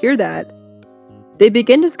ecstatic to hear that. They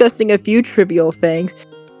begin discussing a few trivial things.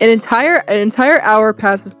 An entire hour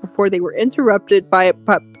passes before they were interrupted by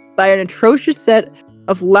an atrocious set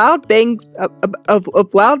of loud bangs.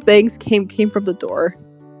 Loud bangs came from the door.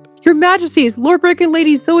 Your Majesties, Lord Brick and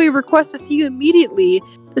Lady Zoe request to see you immediately.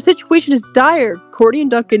 The situation is dire. Courtney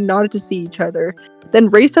and Duncan nodded to see each other, then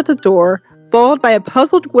raced out the door, followed by a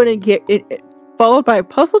puzzled Gwen and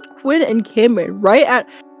Cameron right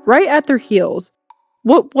at their heels.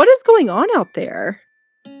 What is going on out there?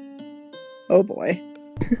 Oh boy.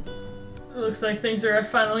 It looks like things are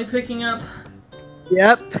finally picking up.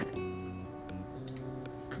 Yep.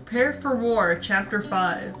 Prepare for War, Chapter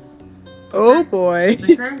 5. Oh boy.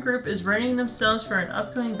 The current group is readying themselves for an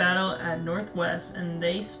upcoming battle at Northwest, and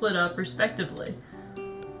they split up respectively.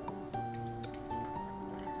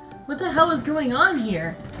 What the hell is going on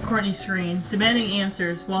here? Courtney screamed, demanding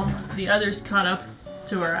answers, while the others caught up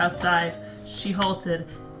to her outside. She halted,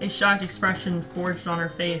 a shocked expression forged on her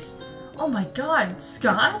face. Oh my god,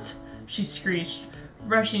 Scott! She screeched,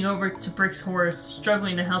 rushing over to Brick's horse,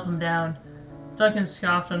 struggling to help him down. Duncan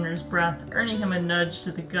scoffed under his breath, earning him a nudge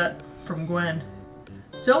to the gut from Gwen.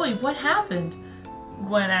 Zoe, what happened?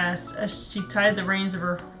 Gwen asked as she tied the reins of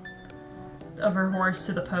her horse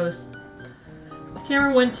to the post.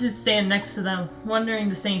 Cameron went to stand next to them, wondering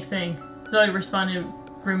the same thing. Zoe responded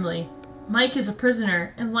grimly. Mike is a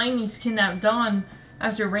prisoner, and Lightning's kidnapped Dawn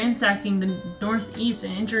after ransacking the Northeast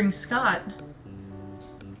and injuring Scott.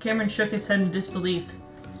 Cameron shook his head in disbelief.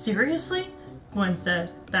 Seriously? Gwen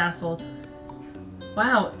said, baffled.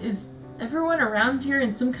 Wow, is everyone around here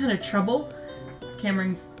in some kind of trouble?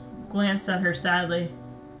 Cameron glanced at her sadly.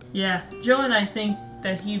 Yeah, Joe and I think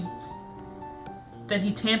that he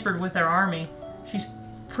tampered with our army. She's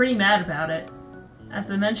pretty mad about it. At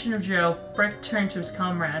the mention of Joe, Brick turned to his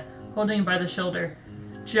comrade, holding him by the shoulder.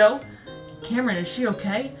 Joe? Cameron, is she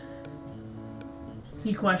okay?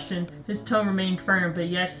 He questioned. His tone remained firm, but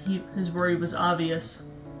yet his worry was obvious.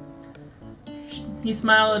 He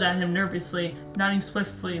smiled at him nervously, nodding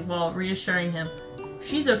swiftly while reassuring him.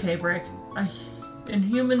 She's okay, Brick. A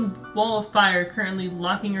inhuman wall of fire currently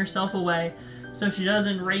locking herself away, so she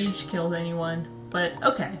doesn't rage kill anyone. But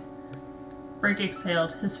okay. Brick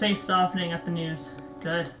exhaled, his face softening at the news.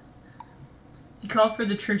 Good. He called for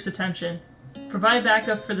the troops' attention. Provide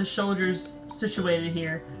backup for the soldiers situated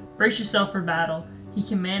here. Brace yourself for battle. He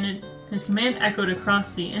commanded. His command echoed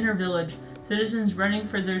across the inner village, citizens running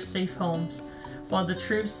for their safe homes, while the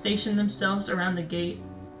troops stationed themselves around the gate.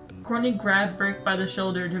 Courtney grabbed Brick by the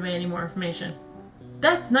shoulder, demanding more information.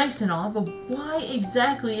 That's nice and all, but why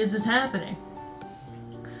exactly is this happening?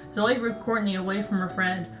 Zoe ripped Courtney away from her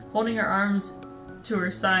friend, holding her arms to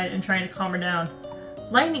her side and trying to calm her down.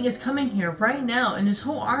 Lightning is coming here right now, and his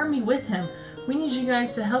whole army with him. We need you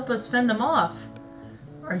guys to help us fend them off.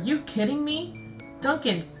 Are you kidding me?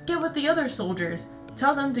 Duncan, get with the other soldiers.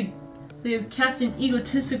 Tell them to give Captain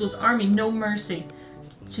Egotistical's army no mercy,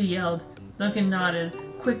 she yelled. Duncan nodded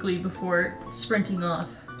quickly before sprinting off.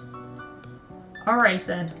 Alright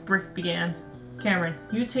then, Brick began. Cameron,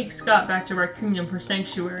 you take Scott back to Raccoon Kingdom for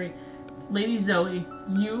sanctuary. Lady Zoe,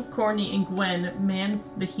 you, Courtney, and Gwen man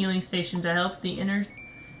the healing station to help the inner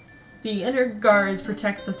guards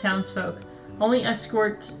protect the townsfolk. Only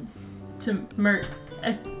resort to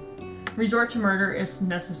murder if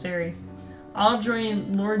necessary. I'll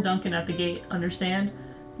join Lord Duncan at the gate, understand?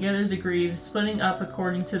 The others agreed, splitting up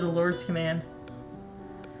according to the Lord's command.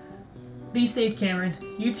 Be safe, Cameron.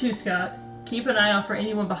 You too, Scott. Keep an eye out for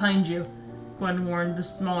anyone behind you, Gwen warned the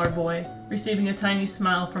smaller boy, receiving a tiny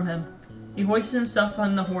smile from him. He hoisted himself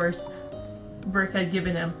on the horse Brick had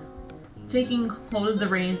given him, taking hold of the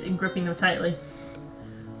reins and gripping them tightly.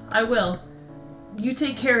 I will. You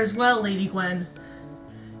take care as well, Lady Gwen.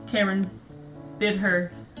 Cameron bid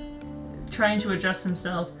her, trying to adjust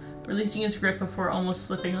himself, releasing his grip before almost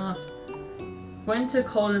slipping off. Gwen took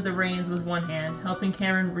hold of the reins with one hand, helping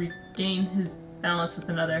Cameron regain his balance with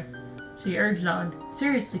another. She urged on,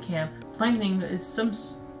 "Seriously, Cam, Lightning has some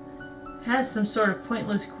sort of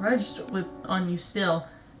pointless grudge on you still,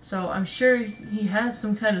 so I'm sure he has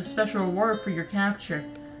some kind of special reward for your capture."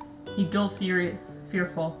 He gulped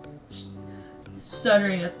fearful,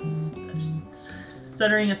 stuttering at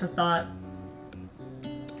the thought.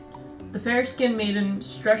 The fair-skinned maiden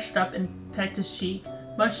stretched up and pecked his cheek,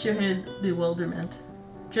 much to his bewilderment.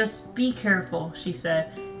 "Just be careful," she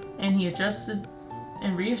said, and he adjusted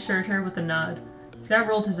and reassured her with a nod. Scott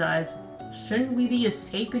rolled his eyes. "Shouldn't we be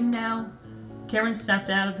escaping now?" Cameron snapped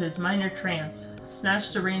out of his minor trance,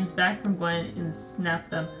 snatched the reins back from Gwen, and snapped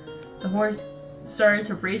them. The horse started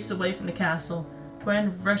to race away from the castle,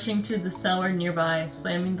 Gwen rushing to the cellar nearby,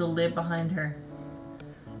 slamming the lid behind her.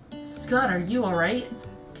 "Scott, are you alright?"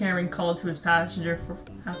 Cameron called to his passenger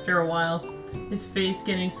after a while, his face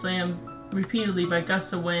getting slammed repeatedly by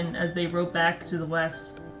gusts of wind as they rode back to the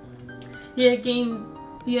west. He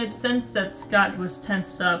had sensed that Scott was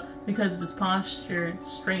tensed up because of his posture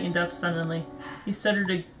straightened up suddenly. He stuttered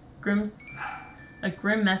a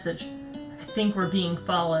grim message. "I think we're being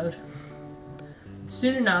followed."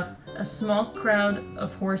 Soon enough, a small crowd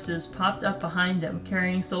of horses popped up behind him,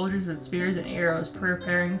 carrying soldiers with spears and arrows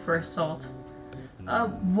preparing for assault.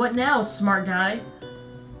 What now, smart guy?"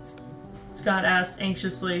 Scott asked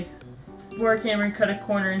anxiously. Before Cameron cut a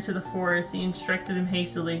corner into the forest, he instructed him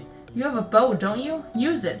hastily. "You have a bow, don't you?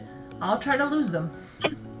 Use it. I'll try to lose them."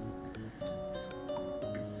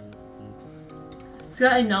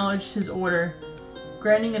 Scott acknowledged his order,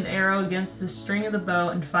 grinding an arrow against the string of the bow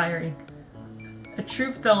and firing. A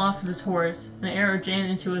troop fell off of his horse, and an arrow jammed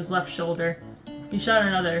into his left shoulder. He shot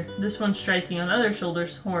another, this one striking another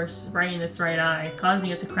shoulder's horse right in its right eye, causing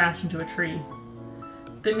it to crash into a tree.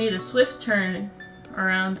 They made a swift turn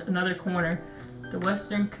around another corner, the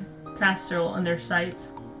western castle on their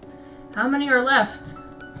sights. "How many are left?"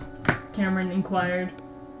 Cameron inquired.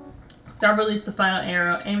 Scott released the final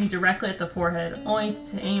arrow, aiming directly at the forehead, only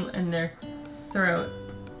to aim in their throat.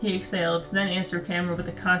 He exhaled, then answered Cameron with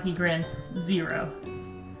a cocky grin. 0.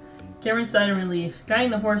 Cameron sighed in relief, guiding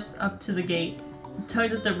the horse up to the gate. He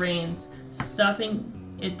tugged at the reins, stopping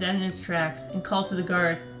it dead in its tracks, and called to the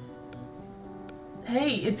guard.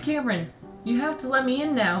 "Hey, it's Cameron! You have to let me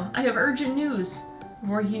in now! I have urgent news!"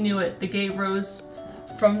 Before he knew it, the gate rose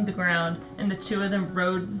from the ground, and the two of them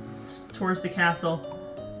rode towards the castle.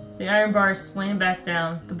 The iron bars slammed back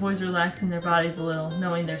down, the boys relaxing their bodies a little,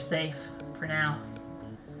 knowing they're safe. For now.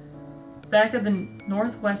 Back at the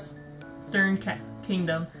northwestern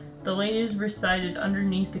kingdom, the ladies resided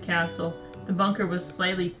underneath the castle. The bunker was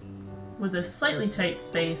a slightly tight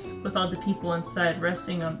space, with all the people inside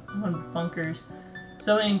resting on bunkers.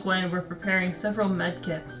 Zoe and Gwen were preparing several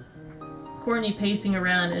medkits, Courtney pacing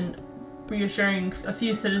around and reassuring a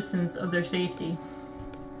few citizens of their safety.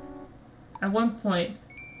 At one point,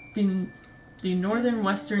 the northern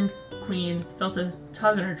western queen felt a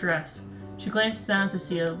tug on her dress. She glanced down to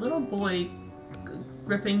see a little boy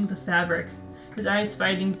gripping the fabric, his eyes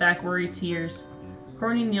fighting back worried tears.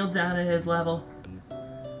 Courtney kneeled down at his level.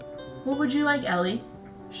 "What would you like, Ellie?"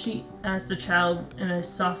 she asked the child in a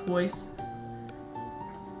soft voice.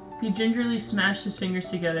 He gingerly smashed his fingers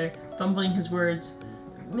together, fumbling his words.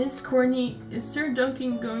 "Miss Courtney, is Sir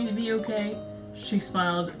Duncan going to be okay?" She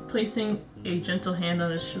smiled, placing a gentle hand on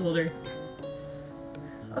his shoulder.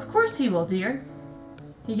 "Of course he will, dear."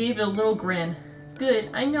 He gave a little grin. "Good,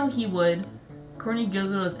 I know he would." Courtney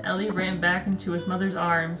giggled as Ellie ran back into his mother's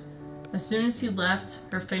arms. As soon as he left,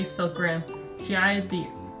 her face felt grim. She eyed the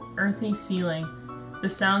earthy ceiling, the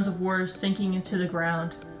sounds of war sinking into the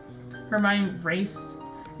ground. Her mind raced,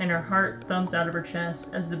 and her heart thumped out of her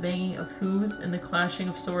chest as the banging of hooves and the clashing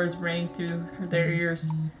of swords rang through their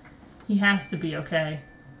ears. He has to be okay.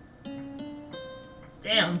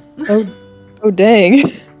 Damn. Oh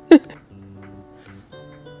dang.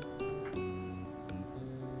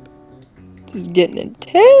 This is getting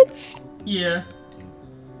intense. Yeah.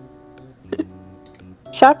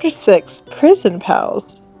 Chapter 6, Prison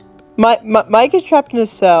Pals. Mike is trapped in a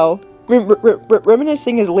cell,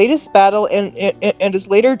 reminiscing his latest battle and is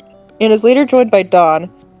later joined by Dawn,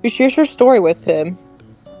 who shares her story with him.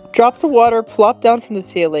 Drops of water plop down from the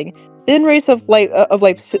ceiling, thin rays of light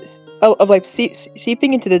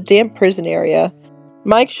seeping into the damp prison area.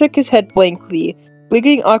 Mike shook his head blankly,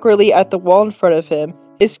 blinking awkwardly at the wall in front of him.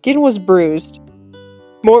 His skin was bruised,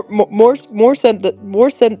 more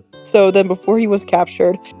so than before he was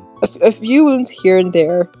captured. A few wounds here and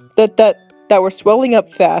there. That that were swelling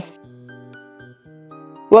up fast.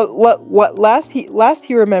 Last he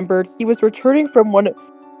remembered, he was returning from one of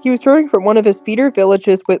his feeder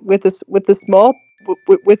villages with a small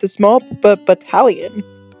battalion,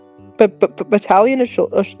 battalion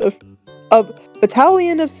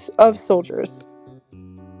of soldiers.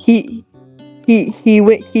 He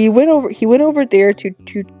went over there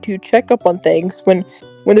to check up on things when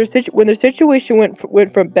their situation went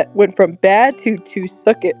from bad to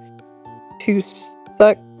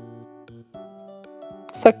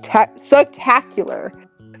spectacular.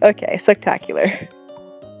 Okay, spectacular.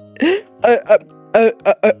 A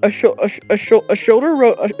shoulder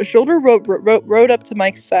rode up to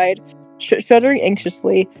Mike's side, shuddering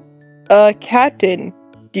anxiously. Captain,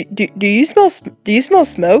 do you smell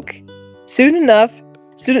smoke? Soon enough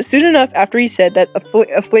after he said that,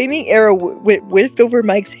 a flaming arrow whiffed over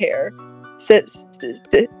Mike's hair, setting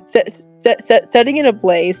it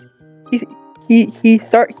ablaze. He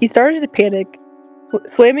started to panic,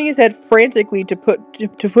 slamming his head frantically to put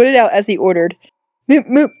it out as he ordered,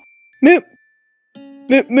 "Move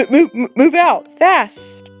out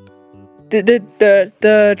fast!" The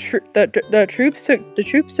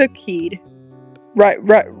troops took heed, riding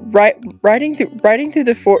through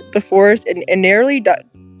the forest and narrowly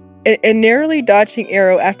dodging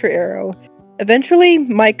arrow after arrow. Eventually,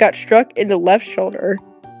 Mike got struck in the left shoulder.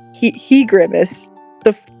 He grimaced.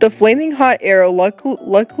 The flaming hot arrow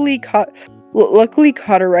luckily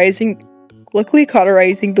cauterizing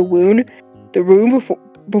the wound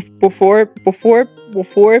before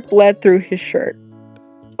it bled through his shirt.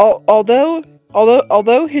 Although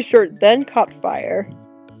his shirt then caught fire.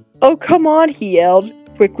 "Oh, come on," he yelled,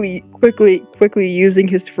 quickly using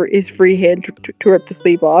his free hand to rip the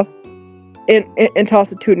sleeve off and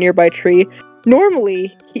toss it to a nearby tree.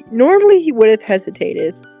 Normally he would have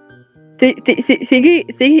hesitated,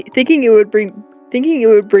 thinking it would bring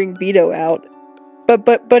Vito out,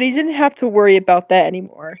 but he didn't have to worry about that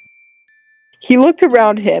anymore. He looked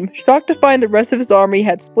around him, shocked to find the rest of his army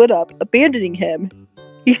had split up, abandoning him.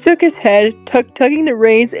 He shook his head, tugging the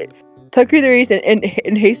reins and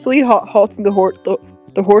hastily halting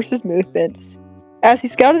the horse's movements. As he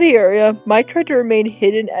scouted the area, Mike tried to remain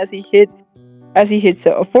hidden as he hid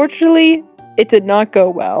so. Unfortunately, it did not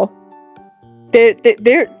go well. There's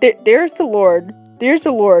the Lord. There's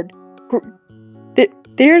the Lord.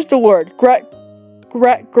 There's the Lord. Grab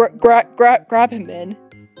him in.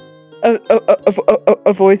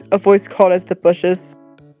 A voice called as the bushes.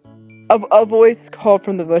 A voice called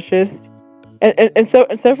from the bushes, and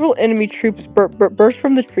several enemy troops burst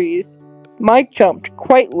from the trees. Mike jumped,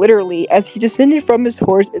 quite literally, as he descended from his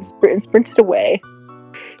horse and sprinted away.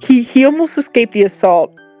 He almost escaped the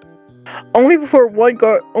assault, only before one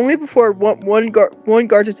guard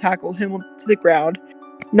to tackle him to the ground,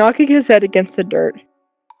 knocking his head against the dirt.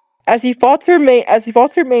 As he fought to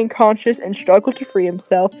remain conscious and struggled to free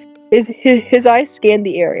himself, his eyes scanned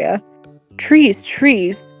the area. Trees.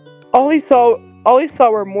 All he saw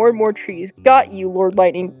were more and more trees. Got you, Lord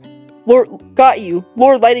Lightning. Got you.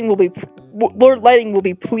 Lord Lightning will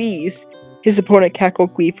be pleased. His opponent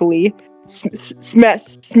cackled gleefully,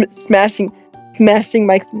 smashing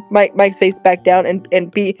Mike's face back down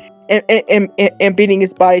and beating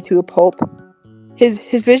his body to a pulp.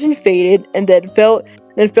 His vision faded and then fell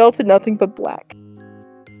to nothing but black.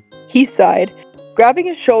 He sighed, grabbing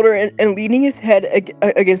his shoulder and leaning his head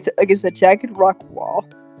against a jagged rock wall.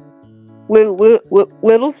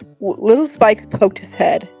 Little spikes poked his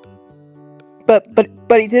head, but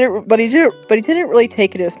he didn't really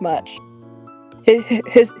take it as much.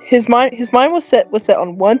 His mind was set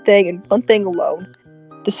on one thing and one thing alone: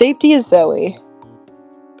 the safety of Zoe.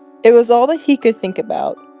 It was all that he could think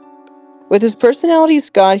about. With his personalities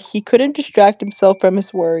gone, he couldn't distract himself from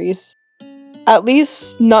his worries. At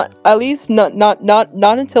least not until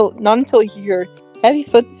he heard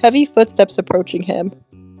heavy footsteps approaching him.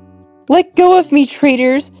 "Let go of me,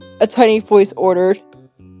 traitors!" a tiny voice ordered.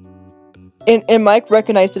 And Mike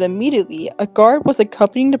recognized it immediately. A guard was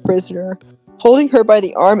accompanying the prisoner, holding her by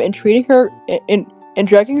the arm and treating her and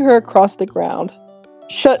dragging her across the ground.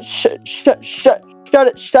 Shut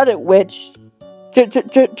it, witch!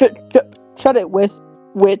 Shut it,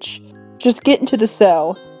 witch! Just get into the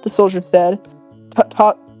cell," the soldier said,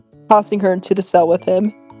 tossing her into the cell with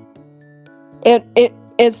him. And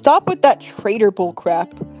stop with that traitor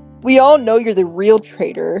bullcrap. We all know you're the real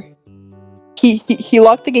traitor." He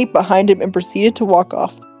locked the gate behind him and proceeded to walk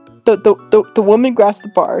off. The woman grasped the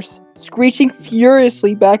bars, screeching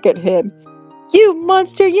furiously back at him. "You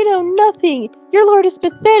monster, you know nothing! Your lord is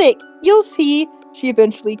pathetic! You'll see!" She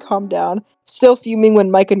eventually calmed down, still fuming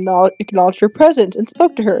when Mike acknowledged her presence and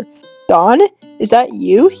spoke to her. Dawn, is that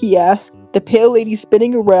you? He asked, the pale lady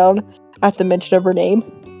spinning around at the mention of her name,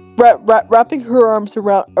 wrapping her arms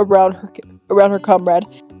around her comrade.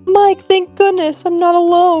 Mike, thank goodness, I'm not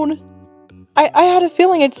alone. I had a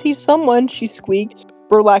feeling I'd see someone, she squeaked,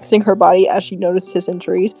 relaxing her body as she noticed his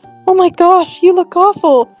injuries. Oh my gosh, you look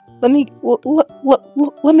awful. Let me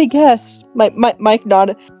guess. Mike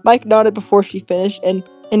nodded. Mike nodded before she finished, and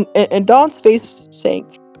Dawn's face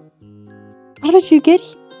sank. How did you get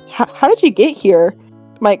here?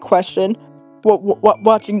 Mike questioned,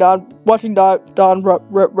 watching Dawn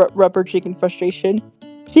rub her cheek in frustration.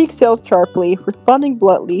 She exhaled sharply, responding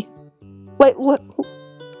bluntly.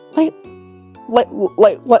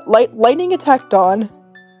 Lightning attacked Dawn.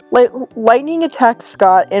 Lightning attacked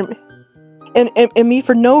Scott and me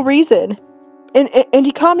for no reason. And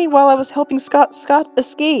he caught me while I was helping Scott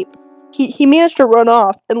escape. He managed to run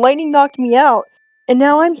off, and lightning knocked me out. And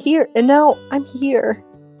now I'm here.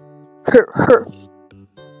 Her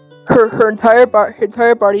entire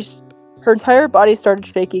body started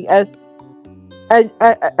shaking as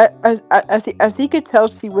he could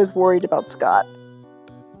tell she was worried about Scott.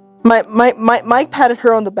 Mike patted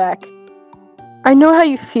her on the back. I know how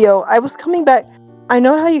you feel. I was coming back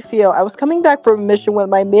from a mission when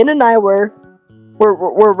my men and I were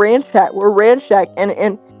ransacked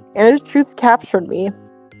and his troops captured me.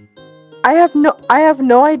 I have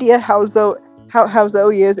no idea how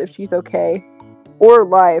Zoe is, if she's okay or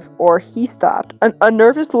alive. Or he stopped. A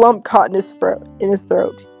nervous lump caught in his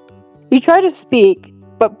throat. He tried to speak,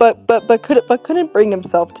 but couldn't bring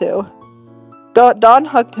himself to. Dawn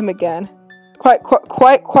hugged him again,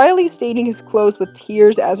 quietly staining his clothes with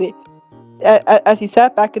tears as he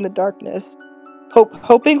sat back in the darkness,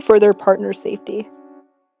 hoping for their partner's safety.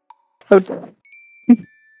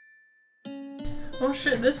 Oh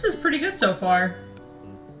shit, this is pretty good so far.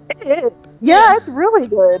 Yeah, it's really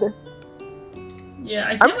good. Yeah,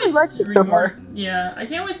 I can't wait to read more. Yeah, I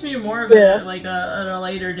can't wait to read more of it at a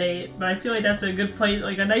later date. But I feel like that's a good place,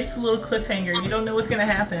 like a nice little cliffhanger. You don't know what's gonna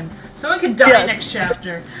happen. Someone could die next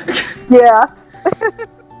chapter. Yeah.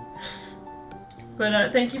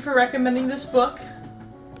 But thank you for recommending this book.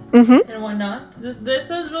 And whatnot.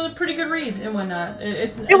 This was a pretty good read and whatnot.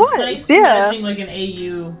 It's nice matching like an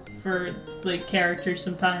AU for like characters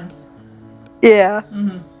sometimes. Yeah.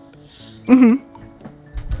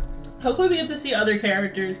 Hopefully we get to see other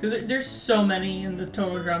characters, because there's so many in the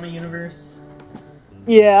Total Drama universe.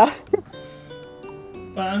 Yeah.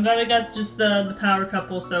 But I'm glad I got just the power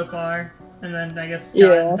couple so far. And then I guess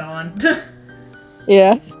Scott and Dawn.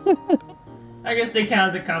 Yeah. I guess they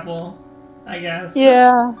count as a couple, I guess.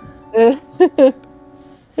 Yeah.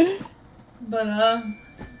 But,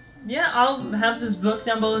 yeah, I'll have this book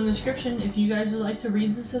down below in the description if you guys would like to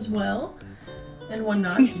read this as well. And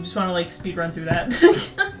whatnot, if you just want to, like, speed run through that.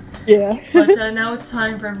 Yeah. But now it's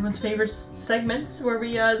time for everyone's favorite segments, where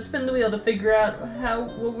we spin the wheel to figure out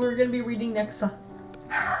what we're going to be reading next time.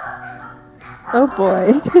 Oh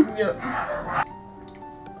boy. Yep.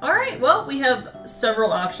 Alright, well, we have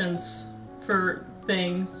several options for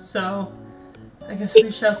things, so I guess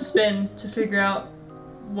we shall spin to figure out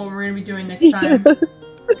what we're going to be doing next time.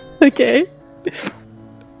 Okay.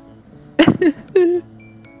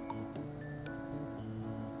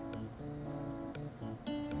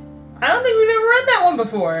 I don't think we've ever read that one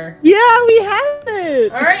before. Yeah, we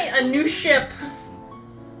haven't. Alright, a new ship.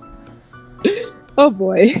 Oh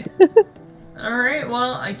boy. Alright,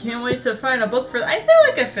 well, I can't wait to find a book for that. I feel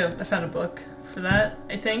like I found a book for that,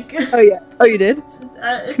 I think. Oh yeah. Oh, you did?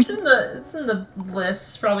 It's in the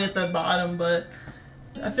list, probably at the bottom, but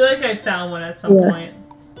I feel like I found one at some point.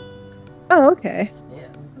 Oh, okay. Yeah.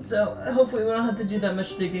 So hopefully we don't have to do that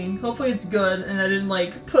much digging. Hopefully it's good, and I didn't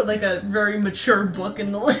like put like a very mature book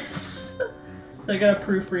in the list. So I gotta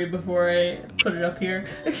proofread before I put it up here.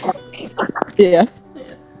 Yeah.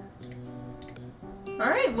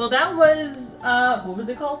 Alright, well that was, what was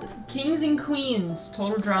it called? Kings and Queens,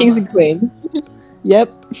 Total Drama. Kings and Queens. Yep.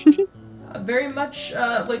 Very much,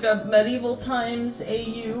 like a medieval times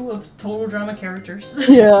AU of Total Drama characters.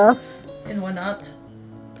 Yeah. And whatnot.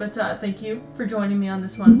 But, thank you for joining me on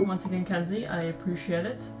this one once again, Kenzie. I appreciate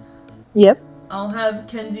it. Yep. I'll have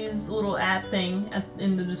Kenzie's little ad thing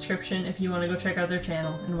in the description if you want to go check out their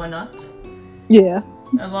channel and whatnot. Yeah.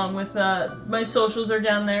 Along with, my socials are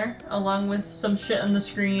down there, along with some shit on the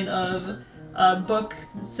screen of a book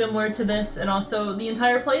similar to this, and also the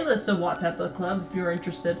entire playlist of Wattpad Book Club, if you're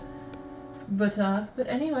interested. But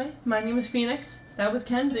anyway, my name is Phoenix, that was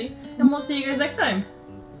Kenzie, and we'll see you guys next time.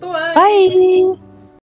 Bye-bye! Bye!